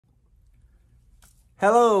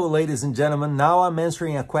Hello, ladies and gentlemen. Now I'm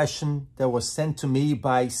answering a question that was sent to me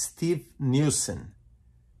by Steve Nielsen.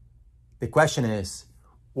 The question is,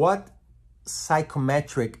 what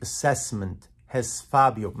psychometric assessment has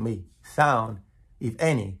Fabio found, if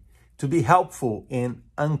any, to be helpful in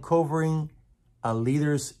uncovering a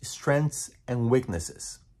leader's strengths and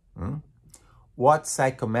weaknesses? What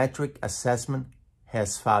psychometric assessment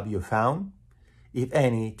has Fabio found, if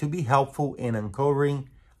any, to be helpful in uncovering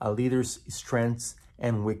a leader's strengths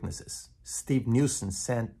and weaknesses? Steve Nielsen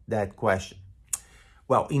sent that question.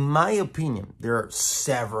 Well, in my opinion, there are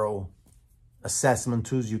several assessment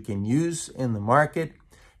tools you can use in the market,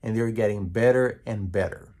 and they're getting better and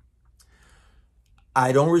better.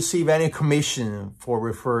 I don't receive any commission for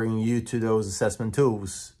referring you to those assessment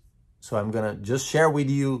tools, so I'm gonna just share with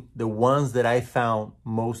you the ones that I found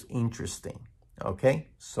most interesting. Okay,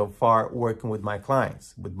 so far working with my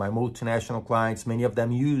clients, with my multinational clients, many of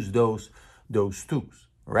them use those tools,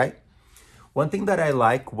 right? One thing that I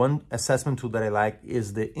like, one assessment tool that I like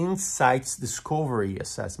is the Insights Discovery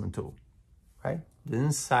Assessment Tool, right? The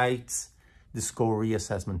Insights Discovery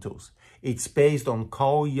Assessment Tools. It's based on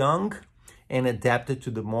Carl Jung and adapted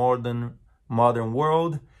to the modern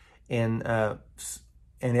world, and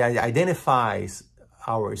it identifies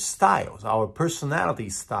our styles, our personality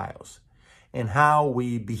styles, and how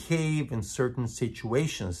we behave in certain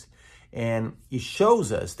situations. And it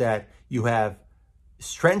shows us that you have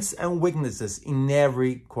strengths and weaknesses in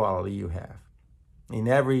every quality you have, in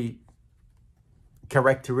every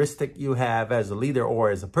characteristic you have as a leader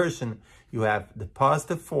or as a person. You have the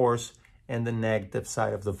positive force and the negative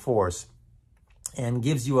side of the force, and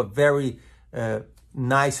gives you a very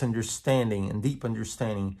nice understanding and deep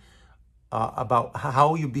understanding about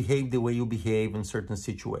how you behave the way you behave in certain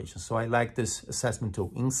situations. So I like this assessment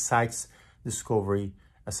tool, Insights Discovery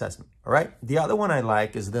Assessment. All right. The other one I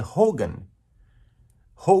like is the Hogan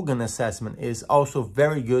assessment. Is also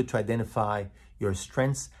very good to identify your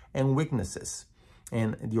strengths and weaknesses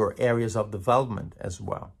and your areas of development as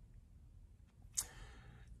well.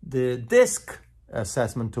 The DISC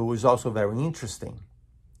assessment tool is also very interesting.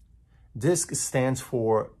 DISC stands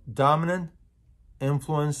for Dominant,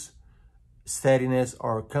 Influence, Steadiness,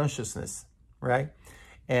 or Consciousness, right?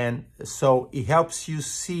 And so it helps you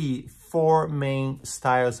see 4 main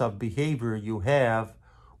styles of behavior you have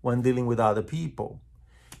when dealing with other people.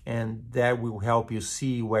 And that will help you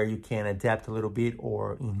see where you can adapt a little bit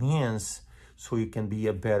or enhance, so you can be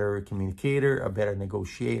a better communicator, a better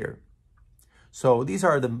negotiator. So these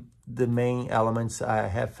are the main elements I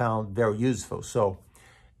have found very useful. So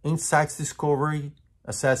Insights Discovery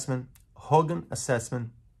Assessment, Hogan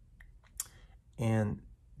Assessment, and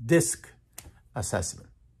DISC Assessment.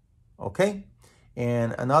 Okay?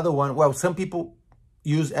 And another one, well, some people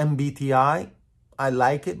use MBTI. I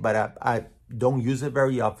like it, but I don't use it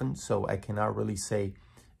very often, so I cannot really say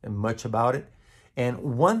much about it. And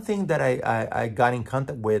one thing that I got in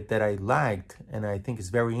contact with that I liked, and I think is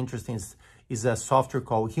very interesting, is a software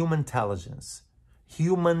called Human Intelligence.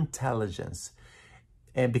 Human Intelligence.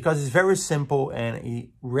 And because it's very simple and it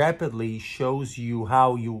rapidly shows you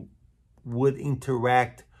how you would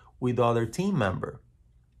interact with other team member.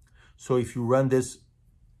 So if you run this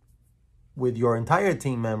with your entire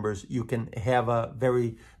team members, you can have a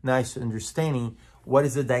very nice understanding what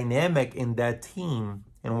is the dynamic in that team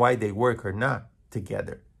and why they work or not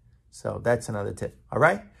together. So that's another tip. All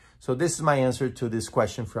right. So this is my answer to this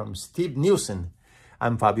question from Steve Nielsen.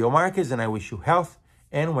 I'm Fabio Marques, and I wish you health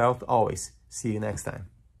and wealth always. See you next time.